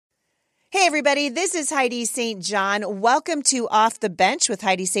Hey, everybody, this is Heidi St. John. Welcome to Off the Bench with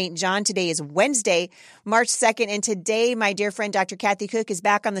Heidi St. John. Today is Wednesday, March 2nd, and today my dear friend Dr. Kathy Cook is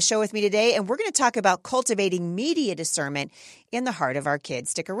back on the show with me today, and we're going to talk about cultivating media discernment in the heart of our kids.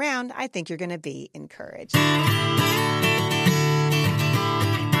 Stick around. I think you're going to be encouraged.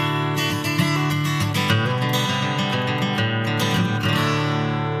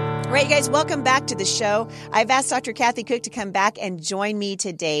 All right, you guys, welcome back to the show. I've asked Dr. Kathy Cook to come back and join me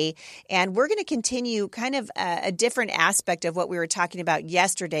today, and we're going to continue kind of a different aspect of what we were talking about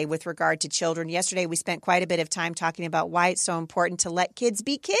yesterday with regard to children. Yesterday, we spent quite a bit of time talking about why it's so important to let kids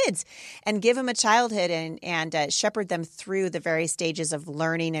be kids and give them a childhood and shepherd them through the various stages of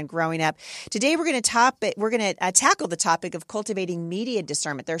learning and growing up. Today, we're going to tackle the topic of cultivating media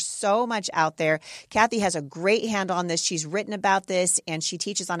discernment. There's so much out there. Kathy has a great handle on this. She's written about this, and she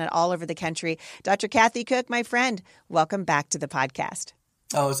teaches on it all over the country. Dr. Kathy Cook, my friend, welcome back to the podcast.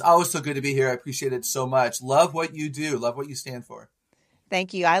 Oh, it's always so good to be here. I appreciate it so much. Love what you do. Love what you stand for.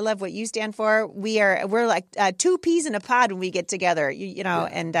 Thank you. I love what you stand for. We're like two peas in a pod when we get together, you know.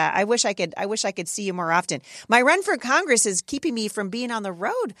 Yeah. And I wish I could see you more often. My run for Congress is keeping me from being on the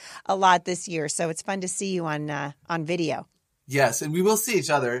road a lot this year, so it's fun to see you on video. Yes, and we will see each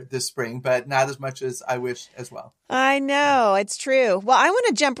other this spring, but not as much as I wish as well. I know. It's true. Well, I want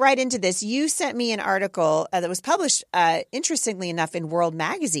to jump right into this. You sent me an article that was published, interestingly enough, in World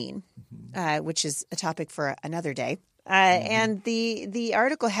Magazine, which is a topic for another day. And the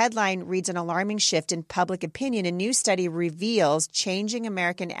article headline reads, "An alarming shift in public opinion. A new study reveals changing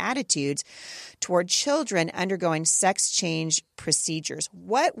American attitudes toward children undergoing sex change procedures."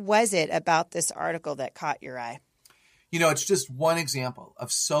 What was it about this article that caught your eye? You know, it's just one example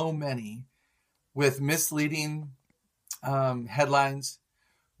of so many with misleading headlines,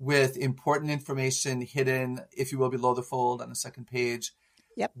 with important information hidden, if you will, below the fold on the second page.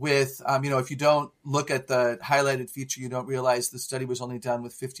 Yep. With, if you don't look at the highlighted feature, you don't realize the study was only done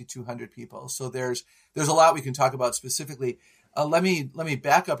with 5,200 people. So there's a lot we can talk about specifically. Let me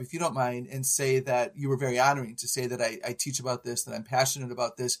back up, if you don't mind, and say that you were very honoring to say that I teach about this, that I'm passionate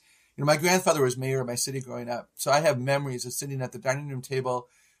about this. You know, my grandfather was mayor of my city growing up, so I have memories of sitting at the dining room table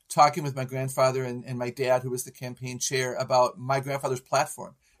talking with my grandfather and my dad, who was the campaign chair, about my grandfather's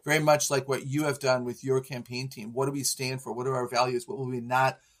platform, very much like what you have done with your campaign team. What do we stand for? What are our values? What will we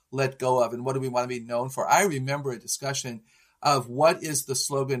not let go of? And what do we want to be known for? I remember a discussion of what is the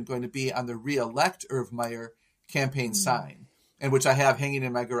slogan going to be on the re-elect Irv Meyer campaign sign, and which I have hanging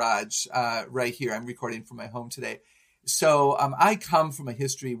in my garage right here. I'm recording from my home today. So I come from a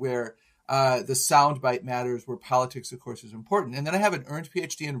history where the soundbite matters, where politics, of course, is important. And then I have an earned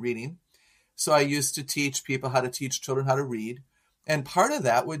PhD in reading. So I used to teach people how to teach children how to read. And part of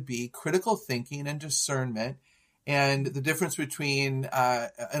that would be critical thinking and discernment and the difference between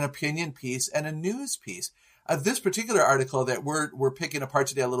an opinion piece and a news piece. This particular article that we're picking apart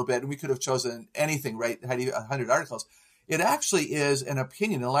today a little bit, and we could have chosen anything, right? 100 articles. It actually is an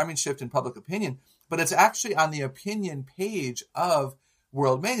opinion, an alarming shift in public opinion, but it's actually on the opinion page of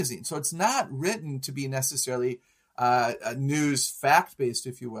World Magazine. So it's not written to be necessarily a news fact-based,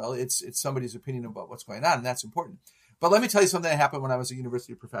 if you will. It's somebody's opinion about what's going on, and that's important. But let me tell you something that happened when I was a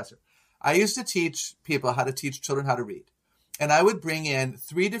university professor. I used to teach people how to teach children how to read. And I would bring in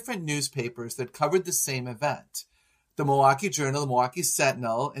 3 different newspapers that covered the same event. The Milwaukee Journal, the Milwaukee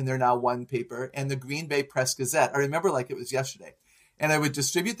Sentinel, and they're now one paper, and the Green Bay Press Gazette. I remember like it was yesterday. And I would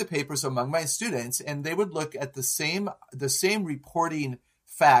distribute the papers among my students, and they would look at the same reporting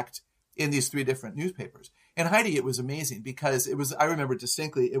fact in these 3 different newspapers. And Heidi, it was amazing because I remember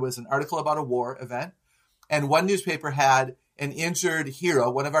distinctly, it was an article about a war event, and one newspaper had an injured hero,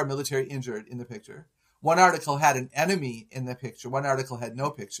 one of our military injured in the picture. One article had an enemy in the picture. One article had no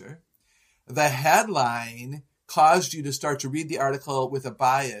picture. The headline caused you to start to read the article with a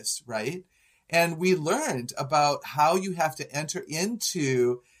bias, right? And we learned about how you have to enter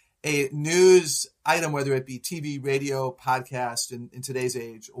into a news item, whether it be TV, radio, podcast in today's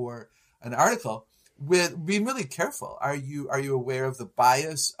age, or an article, with being really careful. Are you aware of the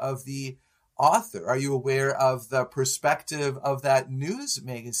bias of the author? Are you aware of the perspective of that news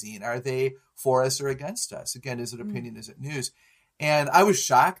magazine? Are they for us or against us? Again, is it opinion? Is it news? And I was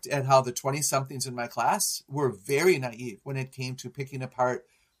shocked at how the 20-somethings in my class were very naive when it came to picking apart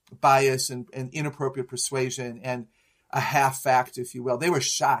bias and inappropriate persuasion and a half fact, if you will. They were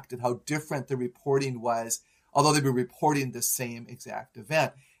shocked at how different the reporting was, although they were reporting the same exact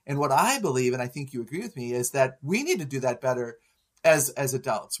event. And what I believe, and I think you agree with me, is that we need to do that better as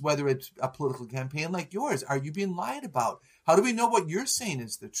adults, whether it's a political campaign like yours. Are you being lied about? How do we know what you're saying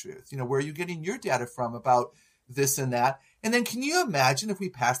is the truth? You know, where are you getting your data from about this and that? And then can you imagine if we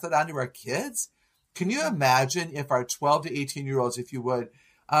pass that on to our kids? Can you imagine if our 12 to 18-year-olds, if you would,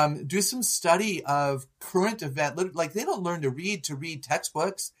 do some study of current event, like they don't learn to read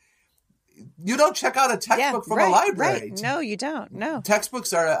textbooks. You don't check out a textbook from a library. Right. No, you don't. No.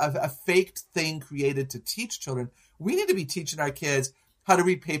 Textbooks are a faked thing created to teach children. We need to be teaching our kids how to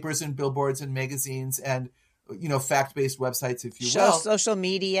read papers and billboards and magazines and, fact-based websites, if you will. Social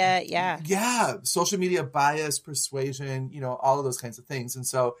media. Yeah. Yeah. Social media bias, persuasion, all of those kinds of things. And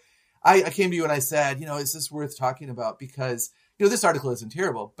so I came to you and I said, is this worth talking about? Because, this article isn't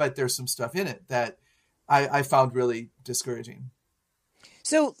terrible, but there's some stuff in it that I found really discouraging.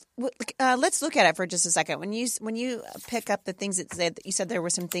 So let's look at it for just a second. When you pick up the things that you said there were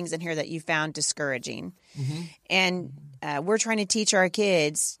some things in here that you found discouraging, and we're trying to teach our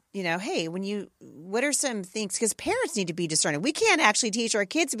kids, hey, what are some things? Because parents need to be discerning. We can't actually teach our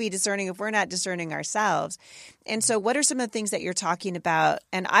kids to be discerning if we're not discerning ourselves. And so, what are some of the things that you're talking about?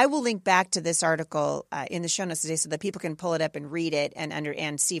 And I will link back to this article in the show notes today so that people can pull it up and read it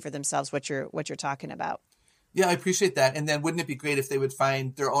and see for themselves what you're talking about. Yeah, I appreciate that. And then wouldn't it be great if they would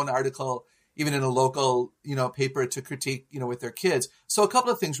find their own article, even in a local, paper to critique, with their kids? So a couple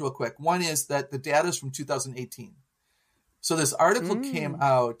of things real quick. One is that the data is from 2018. So this article came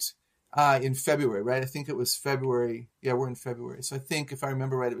out in February, right? I think it was February. Yeah, we're in February. So I think if I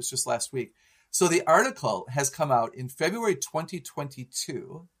remember right, it was just last week. So the article has come out in February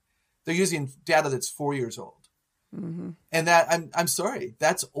 2022. They're using data that's 4 years old. Mm-hmm. And that, I'm sorry,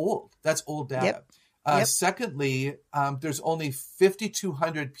 that's old. That's old data. Yep. Secondly, there's only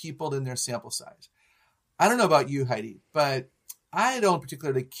 5,200 people in their sample size. I don't know about you, Heidi, but I don't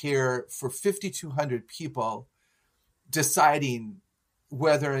particularly care for 5,200 people deciding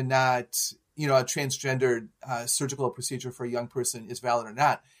whether or not, a transgender surgical procedure for a young person is valid or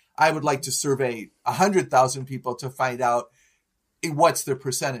not. I would like to survey 100,000 people to find out what's their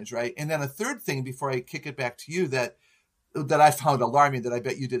percentage, right? And then a third thing before I kick it back to you that I found alarming that I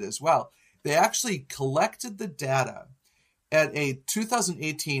bet you did as well. They actually collected the data at a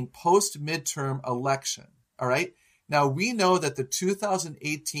 2018 post-midterm election, all right? Now, we know that the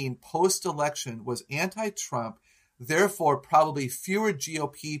 2018 post-election was anti-Trump, therefore probably fewer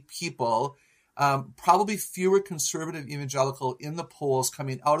GOP people, probably fewer conservative evangelical in the polls,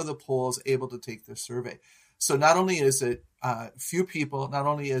 coming out of the polls, able to take the survey. So not only is it few people, not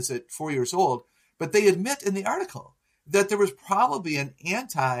only is it 4 years old, but they admit in the article that there was probably an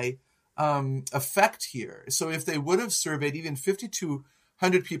effect here. So if they would have surveyed even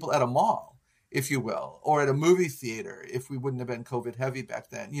 5,200 people at a mall, if you will, or at a movie theater, if we wouldn't have been COVID heavy back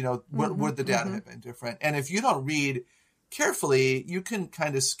then, would the data have been different? And if you don't read carefully, you can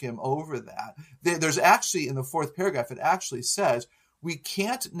kind of skim over that. There's actually, in the fourth paragraph, it actually says, we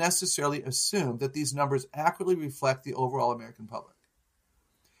can't necessarily assume that these numbers accurately reflect the overall American public.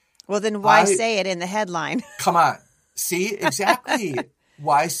 Well, then why say it in the headline? Come on. See, exactly.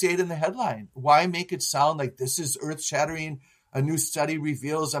 Why say it in the headline? Why make it sound like this is earth-shattering? A new study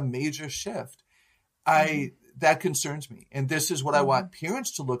reveals a major shift. That concerns me. And this is what I want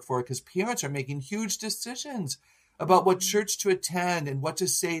parents to look for, because parents are making huge decisions about what church to attend and what to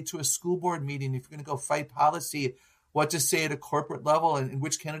say to a school board meeting. If you're going to go fight policy, what to say at a corporate level and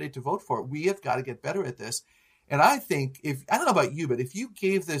which candidate to vote for. We have got to get better at this. And I think I don't know about you, but if you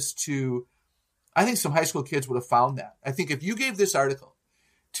gave this to, I think some high school kids would have found that. I think if you gave this article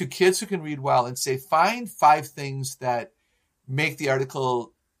to kids who can read well and say, find 5 things that make the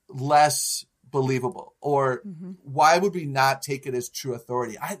article less believable, or why would we not take it as true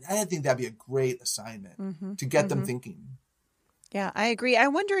authority? I think that'd be a great assignment to get them thinking. Yeah, I agree.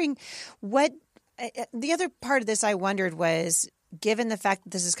 I'm wondering what the other part of this I wondered was, given the fact that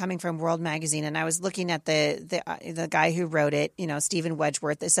this is coming from World Magazine, and I was looking at the guy who wrote it, Stephen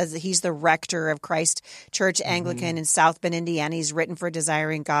Wedgeworth, it says that he's the rector of Christ Church Anglican in South Bend, Indiana. He's written for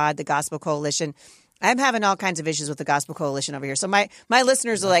Desiring God, the Gospel Coalition. I'm having all kinds of issues with the Gospel Coalition over here. So my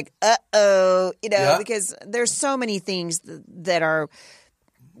listeners are like, because there's so many things that are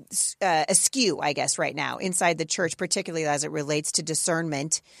askew, I guess, right now inside the church, particularly as it relates to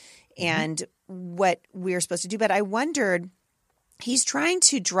discernment and what we're supposed to do. But I wondered, he's trying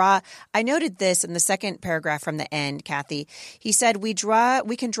to draw, I noted this in the second paragraph from the end, Kathy. He said, we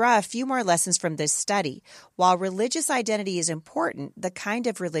can draw a few more lessons from this study. While religious identity is important, the kind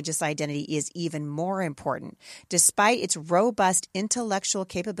of religious identity is even more important. Despite its robust intellectual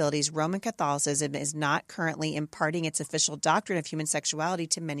capabilities, Roman Catholicism is not currently imparting its official doctrine of human sexuality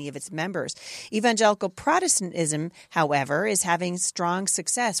to many of its members. Evangelical Protestantism, however, is having strong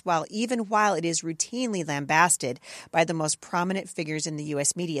success, while it is routinely lambasted by the most prominent figures in the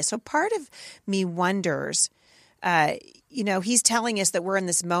U.S. media. So part of me wonders, he's telling us that we're in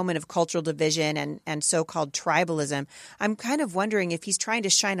this moment of cultural division and so-called tribalism. I'm kind of wondering if he's trying to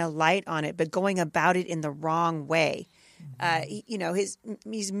shine a light on it, but going about it in the wrong way. He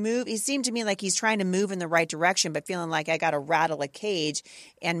seemed to me like he's trying to move in the right direction, but feeling like I got to rattle a cage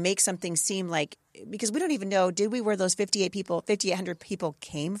and make something seem like, because we don't even know, did we, where those 5,800 people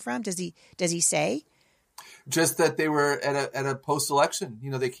came from? Does he say? Just that they were at a post-election.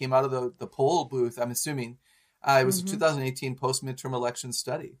 They came out of the poll booth, I'm assuming. It was a 2018 post-midterm election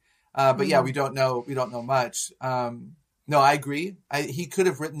study. But yeah, we don't know much. No, I agree. He could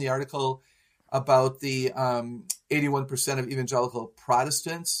have written the article about the 81% of evangelical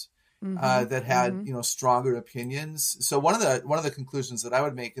Protestants that had stronger opinions. So one of the conclusions that I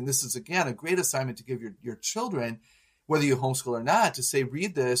would make, and this is again a great assignment to give your children, whether you homeschool or not, to say,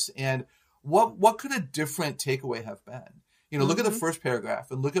 read this and what could a different takeaway have been? Look at the first paragraph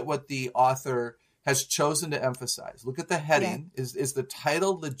and look at what the author has chosen to emphasize. Look at the heading. Yeah. Is the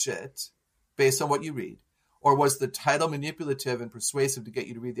title legit based on what you read, or was the title manipulative and persuasive to get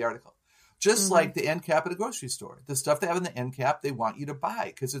you to read the article? Just like the end cap at a grocery store, the stuff they have in the end cap, they want you to buy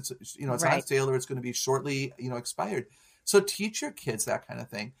because it's on sale or it's going to be shortly, expired. So teach your kids that kind of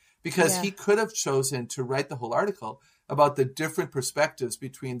thing, because he could have chosen to write the whole article about the different perspectives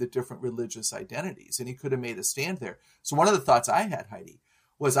between the different religious identities, and he could have made a stand there. So one of the thoughts I had, Heidi,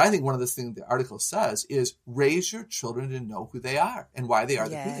 was I think one of the things the article says is raise your children to know who they are and why they are who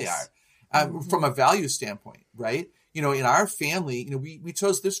they are, from a value standpoint, right? In our family, we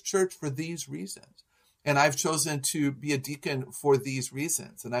chose this church for these reasons. And I've chosen to be a deacon for these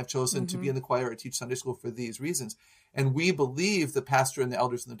reasons. And I've chosen to be in the choir or teach Sunday school for these reasons. And we believe the pastor and the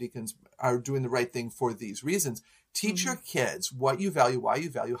elders and the deacons are doing the right thing for these reasons. Teach your kids what you value, why you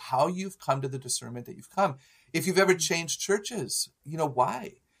value, how you've come to the discernment that you've come. If you've ever changed churches,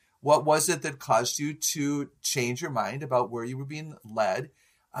 why? What was it that caused you to change your mind about where you were being led?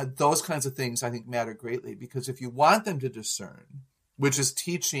 Those kinds of things, I think, matter greatly, because if you want them to discern, which is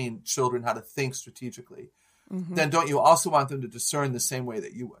teaching children how to think strategically, then don't you also want them to discern the same way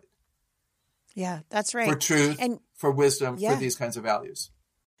that you would? Yeah, that's right. For truth, and for wisdom, for these kinds of values.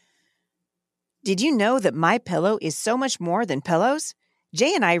 Did you know that MyPillow is so much more than pillows?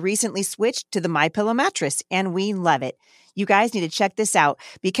 Jay and I recently switched to the MyPillow mattress, and we love it. You guys need to check this out,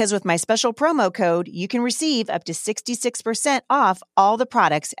 because with my special promo code, you can receive up to 66% off all the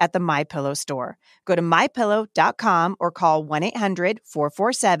products at the MyPillow store. Go to MyPillow.com or call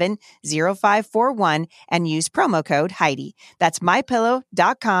 1-800-447-0541 and use promo code Heidi. That's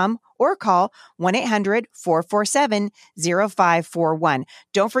MyPillow.com or call 1-800-447-0541.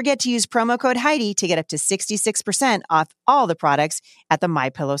 Don't forget to use promo code Heidi to get up to 66% off all the products at the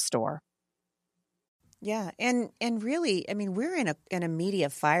MyPillow store. Yeah. And really, I mean, we're in a media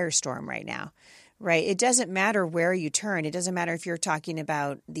firestorm right now, right? It doesn't matter where you turn. It doesn't matter if you're talking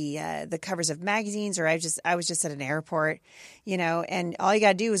about the covers of magazines, or I was just at an airport, and all you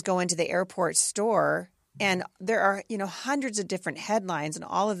got to do is go into the airport store, and there are, hundreds of different headlines, and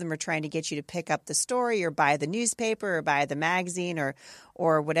all of them are trying to get you to pick up the story or buy the newspaper or buy the magazine or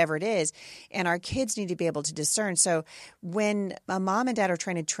whatever it is. And our kids need to be able to discern. So when a mom and dad are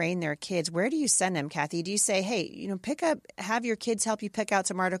trying to train their kids, where do you send them, Kathy? Do you say, hey, have your kids help you pick out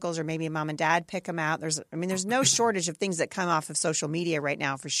some articles, or maybe mom and dad pick them out? There's no shortage of things that come off of social media right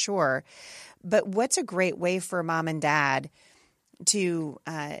now, for sure. But what's a great way for mom and dad to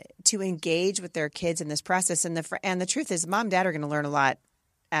engage with their kids in this process? And the truth is, mom and dad are going to learn a lot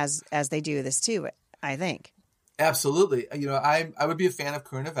as they do this too, I think. Absolutely. I would be a fan of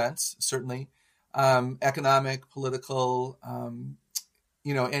current events, certainly, economic, political, and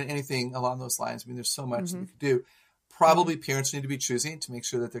anything along those lines. I mean, there's so much that we could do. Probably parents need to be choosing to make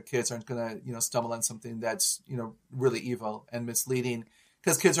sure that their kids aren't going to, stumble on something that's, really evil and misleading,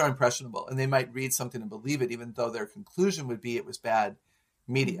 because kids are impressionable and they might read something and believe it, even though their conclusion would be it was bad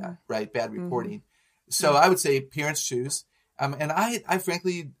media, right? Bad reporting. So I would say parents choose. And I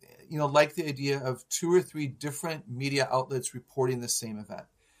frankly, like the idea of 2 or 3 different media outlets reporting the same event,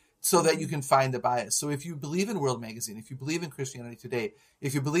 so that you can find the bias. So if you believe in World Magazine, if you believe in Christianity Today,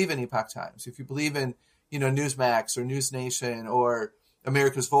 if you believe in Epoch Times, if you believe in, Newsmax or News Nation or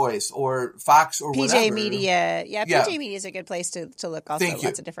America's Voice or Fox or whatever. PJ Media. Yeah, PJ Media is a good place to look also.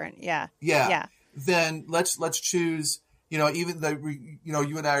 Lots of different, Yeah. Then let's choose, even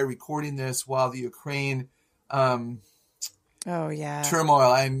you and I are recording this while the Ukraine turmoil.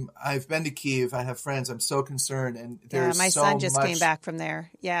 I've been to Kyiv. I have friends. I'm so concerned, and there's my son just came back from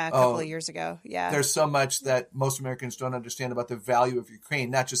there. Yeah, a couple of years ago. Yeah, there's so much that most Americans don't understand about the value of Ukraine,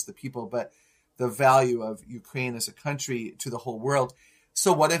 not just the people, but the value of Ukraine as a country to the whole world.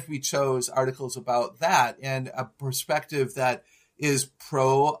 So what if we chose articles about that and a perspective that is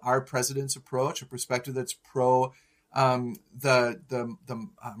pro our president's approach, a perspective that's pro the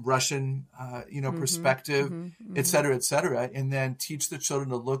Russian perspective, et cetera, and then teach the children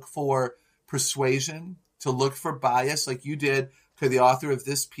to look for persuasion, to look for bias, like you did. Okay, the author of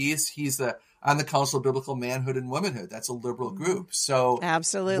this piece, he's on the Council of Biblical Manhood and Womanhood. That's a liberal group. So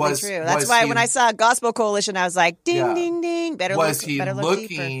absolutely true. That's why when I saw Gospel Coalition, I was like, ding, ding, ding. Better look deeper.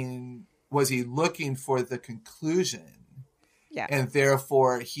 Was he looking for the conclusion? Yeah. And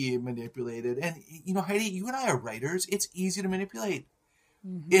therefore he manipulated. And, Heidi, you and I are writers. It's easy to manipulate.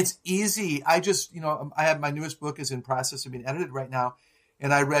 It's easy. I have my newest book is in process of being edited right now.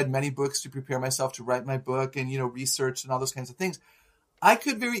 And I read many books to prepare myself to write my book and, research and all those kinds of things. I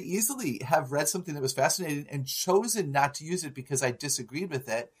could very easily have read something that was fascinating and chosen not to use it because I disagreed with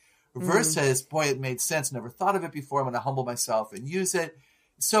it versus, boy, it made sense. Never thought of it before. I'm going to humble myself and use it.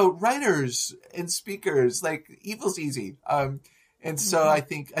 So writers and speakers, like, evil's easy. And so I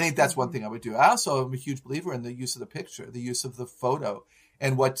think that's one thing I would do. I also am a huge believer in the use of the picture, the use of the photo,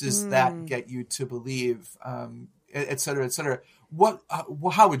 and what does that get you to believe, et cetera, et cetera.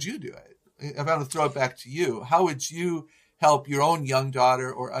 How would you do it? If I'm going to throw it back to you, how would you help your own young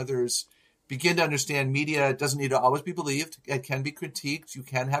daughter or others begin to understand media doesn't need to always be believed. It can be critiqued. You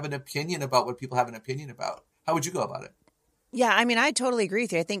can have an opinion about what people have an opinion about. How would you go about it? Yeah, I mean, I totally agree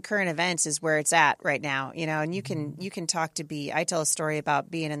with you. I think current events is where it's at right now, and you can talk to I tell a story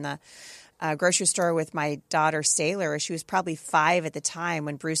about being in the grocery store with my daughter Sailor. She was probably 5 at the time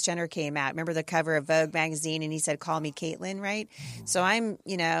when Bruce Jenner came out. Remember the cover of Vogue magazine, and he said, "Call me Caitlin," right? So I'm,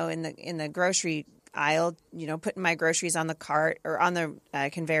 in the grocery aisle, putting my groceries on the cart or on the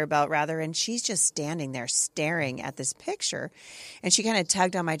conveyor belt rather, and she's just standing there staring at this picture, and she kind of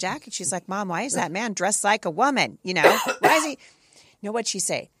tugged on my jacket. She's like, "Mom, why is that man dressed like a woman? Why is he?" What'd she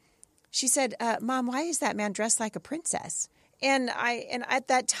say? She said, "Mom, why is that man dressed like a princess?" And at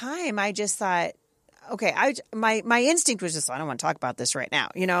that time, I just thought, okay, my instinct was just, I don't want to talk about this right now.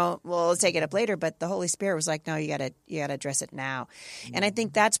 Well, let's take it up later. But the Holy Spirit was like, no, you gotta address it now. And I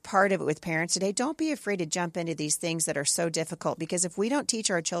think that's part of it with parents today. Don't be afraid to jump into these things that are so difficult, because if we don't teach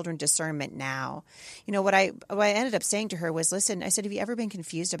our children discernment now, what I ended up saying to her was, listen, I said, have you ever been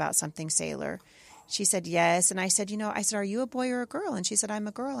confused about something, Sailor? She said, yes. And I said, are you a boy or a girl? And she said, I'm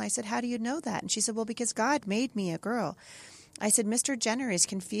a girl. I said, how do you know that? And she said, well, because God made me a girl. I said, Mr. Jenner is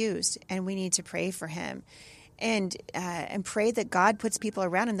confused, and we need to pray for him, and pray that God puts people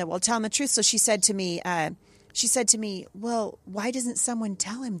around him that will tell him the truth. So she said to me, well, why doesn't someone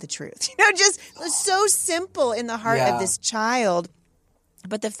tell him the truth? Just so simple in the heart of this child.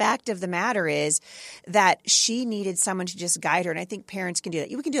 But the fact of the matter is that she needed someone to just guide her. And I think parents can do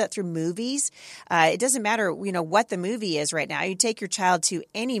that. We can do that through movies. It doesn't matter, what the movie is right now. You take your child to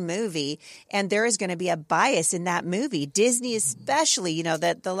any movie, and there is going to be a bias in that movie. Disney especially,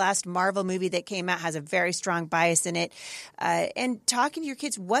 that the last Marvel movie that came out has a very strong bias in it. And talking to your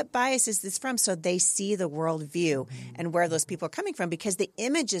kids, what bias is this from? So they see the worldview and where those people are coming from, because the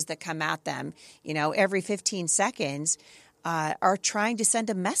images that come at them, every 15 seconds are trying to send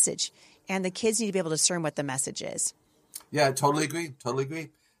a message, and the kids need to be able to discern what the message is. Yeah, I totally agree.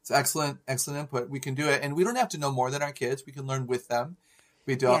 It's excellent input. We can do it, and we don't have to know more than our kids. We can learn with them.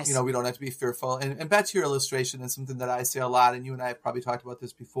 We don't, we don't have to be fearful. And back to your illustration, and something that I say a lot, and you and I have probably talked about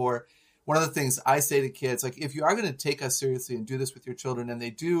this before. One of the things I say to kids, like, if you are going to take us seriously and do this with your children, and they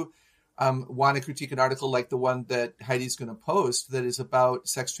do want to critique an article like the one that Heidi's going to post that is about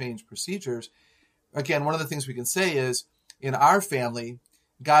sex change procedures, again, one of the things we can say is, in our family,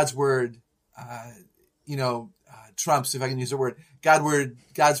 God's word, trumps, if I can use the word,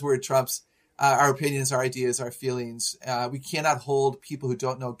 God's word trumps our opinions, our ideas, our feelings. We cannot hold people who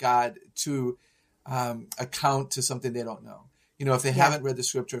don't know God to account to something they don't know. If they haven't read the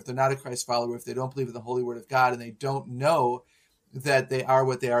scripture, if they're not a Christ follower, if they don't believe in the holy word of God, and they don't know that they are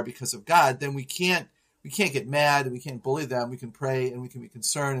what they are because of God, then we can't get mad, and we can't bully them. We can pray, and we can be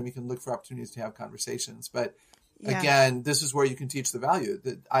concerned, and we can look for opportunities to have conversations. But again, this is where you can teach the value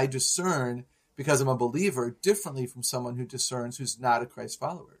that I discern, because I'm a believer, differently from someone who discerns who's not a Christ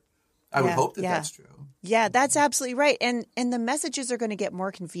follower. I would hope that that's true. Yeah, that's absolutely right. And the messages are going to get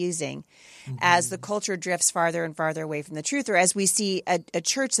more confusing as the culture drifts farther and farther away from the truth, or as we see a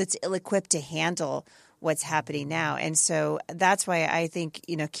church that's ill-equipped to handle what's happening now. And so that's why I think,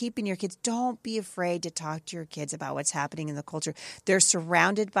 keeping your kids, don't be afraid to talk to your kids about what's happening in the culture. They're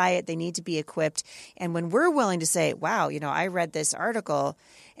surrounded by it. They need to be equipped. And when we're willing to say, wow, I read this article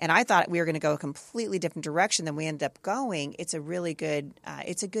and I thought we were going to go a completely different direction than we ended up going, it's a really good,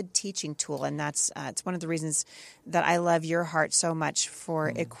 it's a good teaching tool. And that's, it's one of the reasons that I love your heart so much for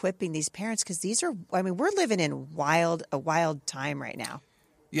equipping these parents, because we're living in a wild time right now.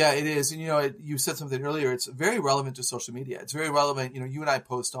 Yeah, it is. And, you said something earlier. It's very relevant to social media. It's very relevant. You and I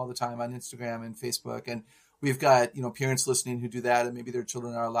post all the time on Instagram and Facebook, and we've got, parents listening who do that, and maybe their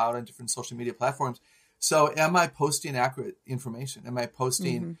children are allowed on different social media platforms. So am I posting accurate information? Am I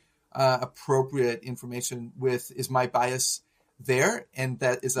posting appropriate information is my bias there? And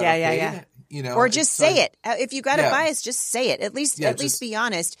is that okay? Yeah. Or just say it. If you got a bias, just say it. At least be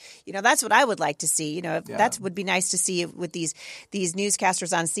honest. That's what I would like to see. That would be nice to see with these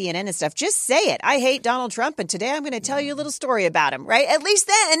newscasters on CNN and stuff. Just say it. I hate Donald Trump, and today I'm going to tell you a little story about him, right? At least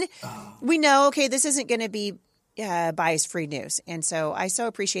then we know, okay, this isn't going to be bias-free news. And so I so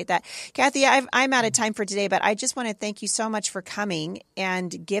appreciate that. Kathy, I'm out of time for today, but I just want to thank you so much for coming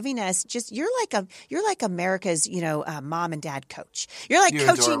and giving us you're like America's, mom and dad coach. You're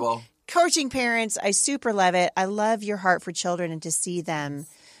coaching parents. I super love it. I love your heart for children and to see them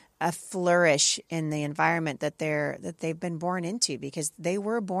flourish in the environment that they've been born into, because they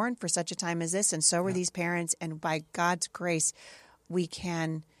were born for such a time as this. And so were these parents. And by God's grace, we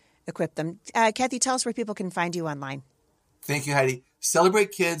can equip them. Kathy, tell us where people can find you online. Thank you, Heidi.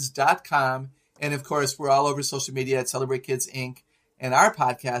 CelebrateKids.com. And of course, we're all over social media at Celebrate Kids Inc. And our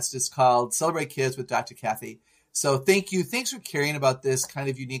podcast is called Celebrate Kids with Dr. Kathy. So thank you. Thanks for caring about this kind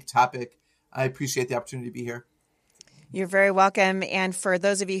of unique topic. I appreciate the opportunity to be here. You're very welcome. And for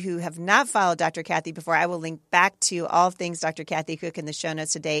those of you who have not followed Dr. Kathy before, I will link back to all things Dr. Kathy Cook in the show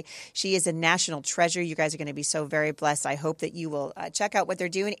notes today. She is a national treasure. You guys are going to be so very blessed. I hope that you will check out what they're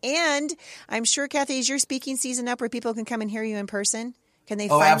doing. And I'm sure, Kathy, is your speaking season up where people can come and hear you in person? Can they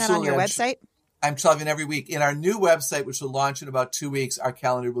find absolutely. that on your website? I'm traveling every week. In our new website, which will launch in about 2 weeks, our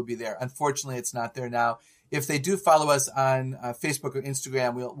calendar will be there. Unfortunately, it's not there now. If they do follow us on Facebook or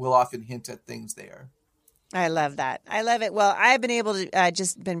Instagram, we'll often hint at things there. I love that. I love it. Well, I've been able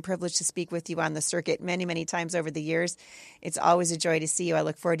to been privileged to speak with you on the circuit many, many times over the years. It's always a joy to see you. I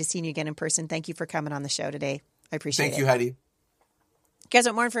look forward to seeing you again in person. Thank you for coming on the show today. I appreciate it. Thank you, Heidi. You guys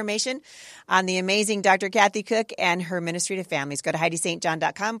want more information on the amazing Dr. Kathy Cook and her ministry to families? Go to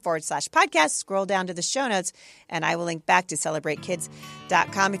HeidiSt.com/podcast. Scroll down to the show notes, and I will link back to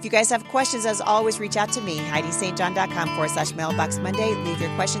CelebrateKids.com. If you guys have questions, as always, reach out to me, HeidiSt.com/mailbox Monday. Leave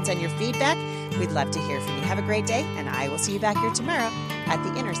your questions and your feedback. We'd love to hear from you. Have a great day, and I will see you back here tomorrow at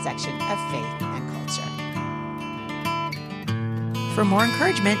the intersection of faith and culture. For more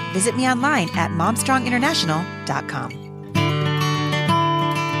encouragement, visit me online at MomStrongInternational.com.